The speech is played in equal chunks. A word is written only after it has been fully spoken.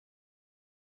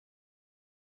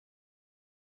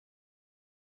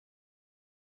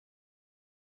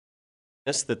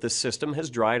that the system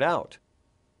has dried out.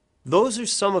 Those are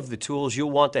some of the tools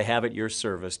you'll want to have at your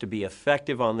service to be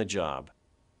effective on the job.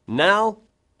 Now,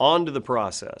 on to the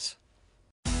process.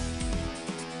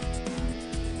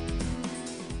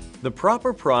 The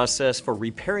proper process for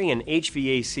repairing an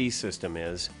HVAC system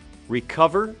is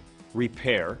recover,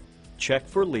 repair, check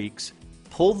for leaks,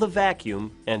 pull the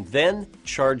vacuum, and then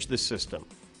charge the system.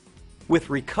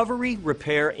 With recovery,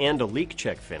 repair, and a leak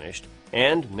check finished,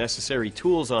 and necessary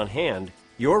tools on hand,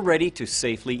 you're ready to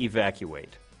safely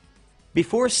evacuate.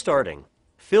 Before starting,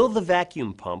 fill the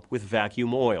vacuum pump with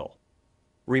vacuum oil.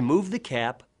 Remove the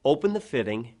cap, open the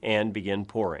fitting, and begin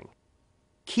pouring.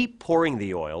 Keep pouring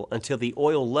the oil until the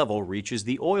oil level reaches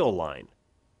the oil line.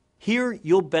 Here,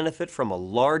 you'll benefit from a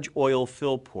large oil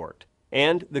fill port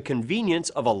and the convenience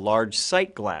of a large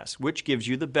sight glass, which gives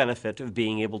you the benefit of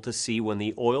being able to see when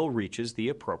the oil reaches the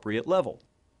appropriate level.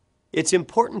 It's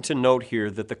important to note here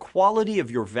that the quality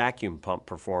of your vacuum pump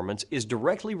performance is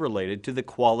directly related to the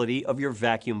quality of your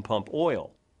vacuum pump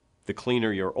oil. The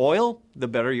cleaner your oil, the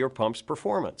better your pump's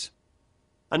performance.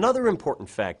 Another important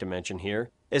fact to mention here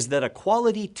is that a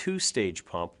quality two-stage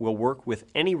pump will work with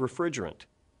any refrigerant.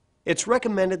 It's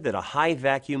recommended that a high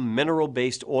vacuum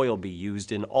mineral-based oil be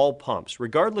used in all pumps,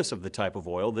 regardless of the type of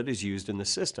oil that is used in the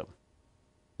system.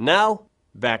 Now,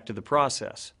 back to the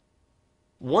process.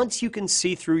 Once you can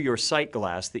see through your sight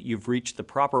glass that you've reached the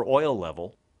proper oil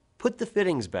level, put the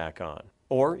fittings back on,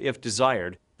 or, if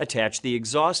desired, attach the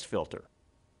exhaust filter.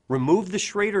 Remove the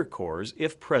Schrader cores,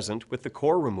 if present, with the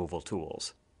core removal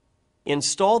tools.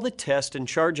 Install the test and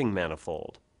charging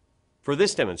manifold. For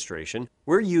this demonstration,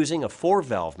 we're using a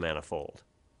 4-valve manifold.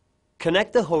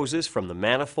 Connect the hoses from the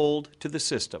manifold to the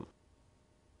system.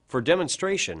 For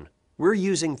demonstration, we're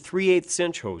using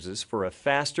 3/8" hoses for a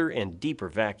faster and deeper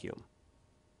vacuum.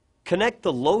 Connect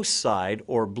the low side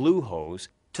or blue hose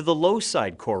to the low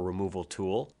side core removal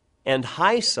tool and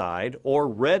high side or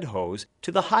red hose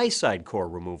to the high side core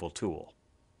removal tool.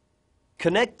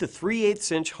 Connect the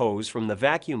 3/8" hose from the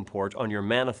vacuum port on your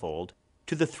manifold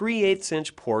to the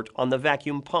 3/8" port on the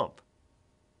vacuum pump.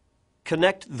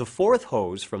 Connect the 4th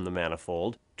hose from the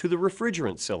manifold to the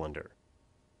refrigerant cylinder.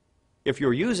 If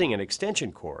you're using an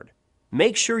extension cord,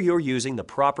 make sure you're using the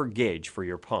proper gauge for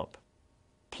your pump.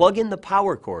 Plug in the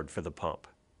power cord for the pump.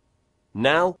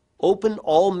 Now, open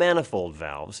all manifold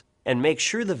valves and make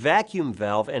sure the vacuum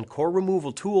valve and core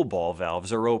removal tool ball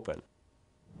valves are open.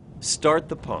 Start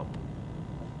the pump.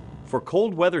 For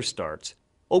cold weather starts,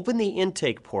 open the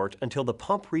intake port until the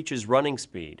pump reaches running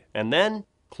speed and then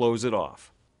close it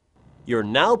off. You're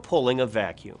now pulling a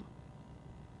vacuum.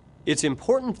 It's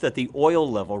important that the oil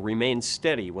level remains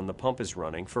steady when the pump is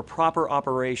running for proper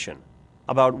operation,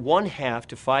 about 1/2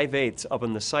 to 5/8 up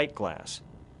in the sight glass.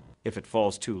 If it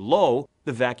falls too low,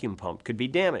 the vacuum pump could be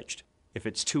damaged. If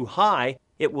it's too high,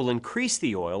 it will increase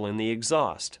the oil in the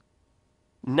exhaust.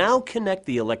 Now connect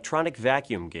the electronic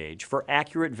vacuum gauge for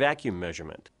accurate vacuum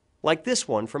measurement, like this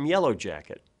one from Yellow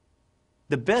Jacket.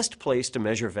 The best place to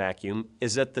measure vacuum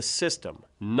is at the system,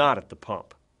 not at the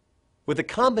pump. With a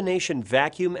combination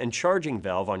vacuum and charging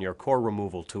valve on your core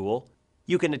removal tool,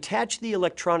 you can attach the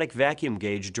electronic vacuum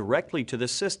gauge directly to the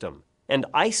system and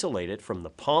isolate it from the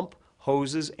pump,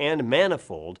 hoses, and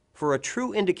manifold for a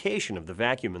true indication of the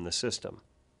vacuum in the system.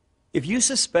 If you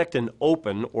suspect an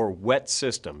open or wet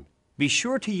system, be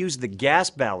sure to use the gas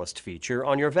ballast feature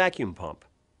on your vacuum pump.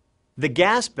 The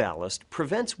gas ballast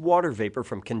prevents water vapor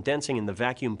from condensing in the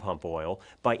vacuum pump oil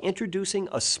by introducing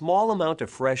a small amount of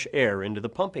fresh air into the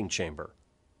pumping chamber.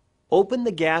 Open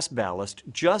the gas ballast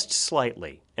just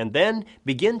slightly and then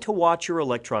begin to watch your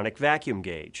electronic vacuum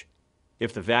gauge.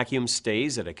 If the vacuum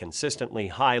stays at a consistently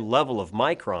high level of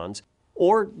microns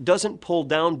or doesn't pull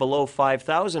down below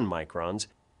 5,000 microns,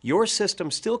 your system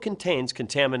still contains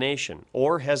contamination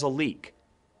or has a leak.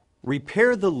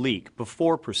 Repair the leak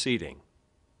before proceeding.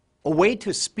 A way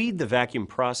to speed the vacuum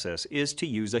process is to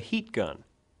use a heat gun.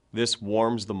 This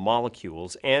warms the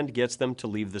molecules and gets them to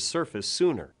leave the surface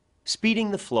sooner, speeding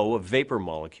the flow of vapor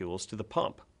molecules to the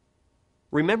pump.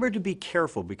 Remember to be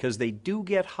careful because they do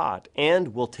get hot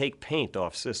and will take paint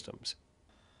off systems.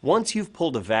 Once you've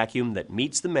pulled a vacuum that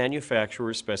meets the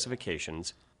manufacturer's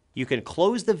specifications, you can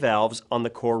close the valves on the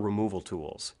core removal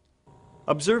tools.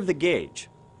 Observe the gauge.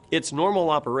 It's normal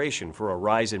operation for a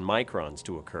rise in microns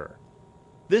to occur.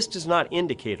 This does not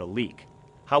indicate a leak.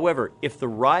 However, if the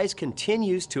rise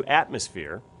continues to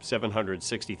atmosphere,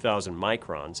 760,000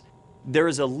 microns, there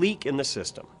is a leak in the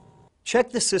system.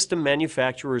 Check the system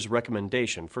manufacturer's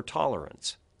recommendation for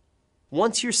tolerance.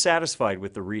 Once you're satisfied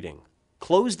with the reading,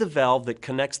 close the valve that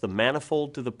connects the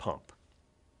manifold to the pump.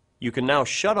 You can now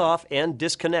shut off and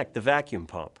disconnect the vacuum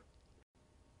pump.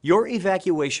 Your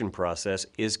evacuation process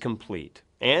is complete,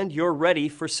 and you're ready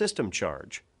for system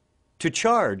charge. To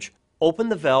charge, open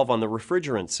the valve on the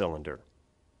refrigerant cylinder.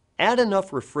 Add enough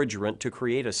refrigerant to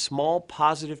create a small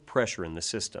positive pressure in the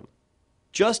system.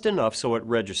 Just enough so it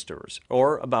registers,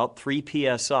 or about 3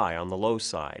 psi on the low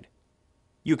side.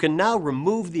 You can now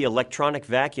remove the electronic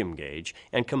vacuum gauge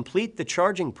and complete the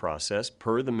charging process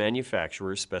per the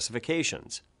manufacturer's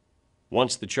specifications.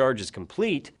 Once the charge is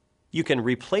complete, you can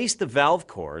replace the valve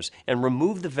cores and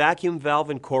remove the vacuum valve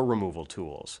and core removal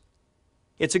tools.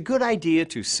 It's a good idea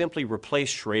to simply replace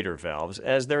Schrader valves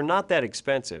as they're not that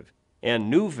expensive, and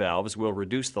new valves will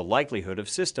reduce the likelihood of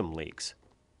system leaks.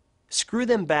 Screw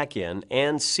them back in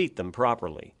and seat them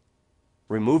properly.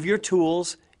 Remove your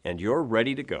tools and you're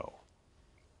ready to go.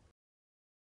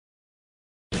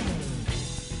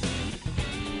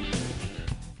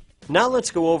 Now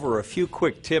let's go over a few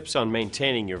quick tips on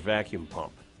maintaining your vacuum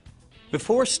pump.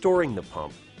 Before storing the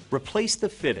pump, replace the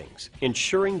fittings,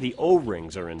 ensuring the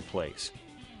O-rings are in place.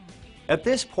 At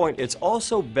this point, it's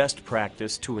also best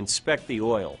practice to inspect the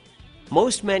oil.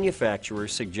 Most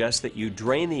manufacturers suggest that you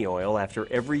drain the oil after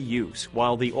every use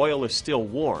while the oil is still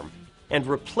warm and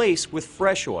replace with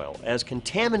fresh oil, as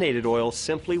contaminated oil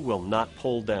simply will not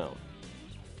pull down.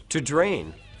 To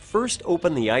drain, first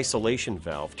open the isolation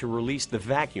valve to release the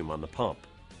vacuum on the pump.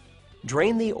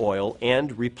 Drain the oil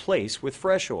and replace with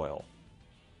fresh oil.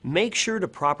 Make sure to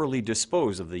properly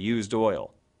dispose of the used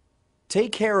oil.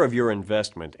 Take care of your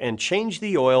investment and change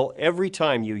the oil every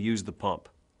time you use the pump.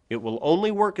 It will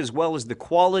only work as well as the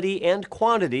quality and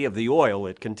quantity of the oil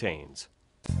it contains.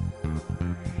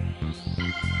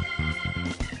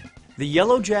 The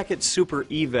Yellow Jacket Super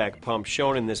Evac pump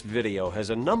shown in this video has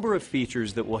a number of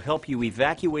features that will help you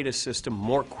evacuate a system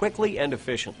more quickly and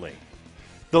efficiently.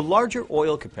 The larger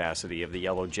oil capacity of the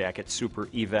Yellow Jacket Super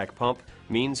Evac pump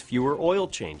means fewer oil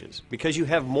changes because you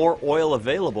have more oil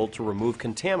available to remove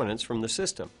contaminants from the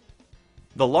system.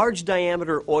 The large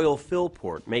diameter oil fill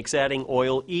port makes adding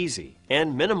oil easy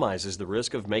and minimizes the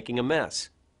risk of making a mess.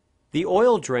 The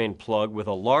oil drain plug with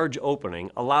a large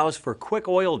opening allows for quick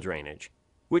oil drainage,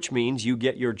 which means you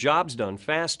get your jobs done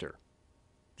faster.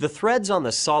 The threads on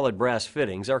the solid brass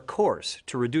fittings are coarse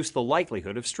to reduce the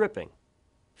likelihood of stripping.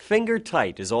 Finger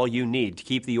tight is all you need to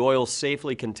keep the oil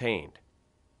safely contained.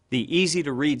 The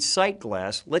easy-to-read sight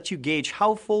glass lets you gauge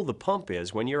how full the pump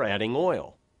is when you're adding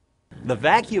oil. The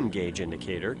vacuum gauge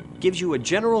indicator gives you a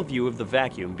general view of the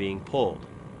vacuum being pulled.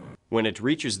 When it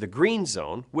reaches the green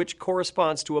zone, which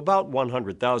corresponds to about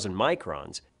 100,000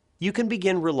 microns, you can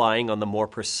begin relying on the more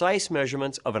precise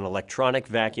measurements of an electronic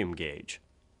vacuum gauge.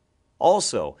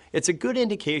 Also, it's a good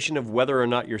indication of whether or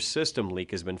not your system leak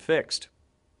has been fixed.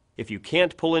 If you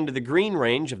can't pull into the green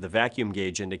range of the vacuum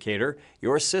gauge indicator,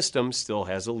 your system still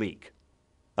has a leak.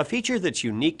 A feature that's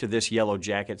unique to this Yellow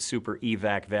Jacket Super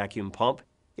Evac vacuum pump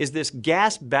is this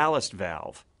gas ballast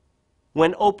valve.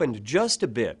 When opened just a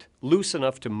bit, loose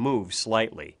enough to move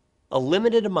slightly, a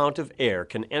limited amount of air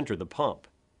can enter the pump.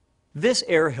 This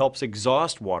air helps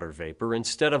exhaust water vapor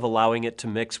instead of allowing it to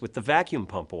mix with the vacuum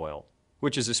pump oil,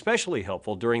 which is especially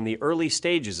helpful during the early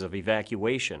stages of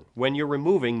evacuation when you're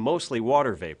removing mostly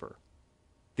water vapor.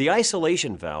 The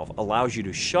isolation valve allows you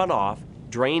to shut off,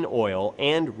 drain oil,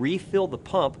 and refill the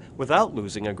pump without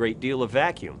losing a great deal of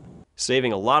vacuum,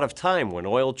 saving a lot of time when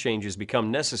oil changes become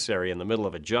necessary in the middle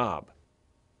of a job.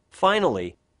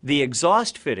 Finally, the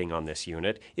exhaust fitting on this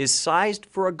unit is sized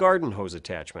for a garden hose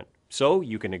attachment, so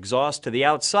you can exhaust to the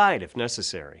outside if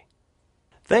necessary.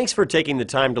 Thanks for taking the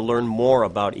time to learn more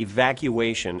about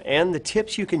evacuation and the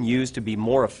tips you can use to be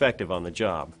more effective on the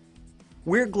job.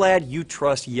 We're glad you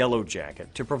trust Yellow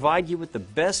Jacket to provide you with the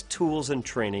best tools and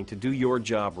training to do your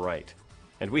job right.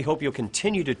 And we hope you'll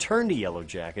continue to turn to Yellow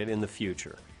Jacket in the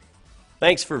future.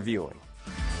 Thanks for viewing.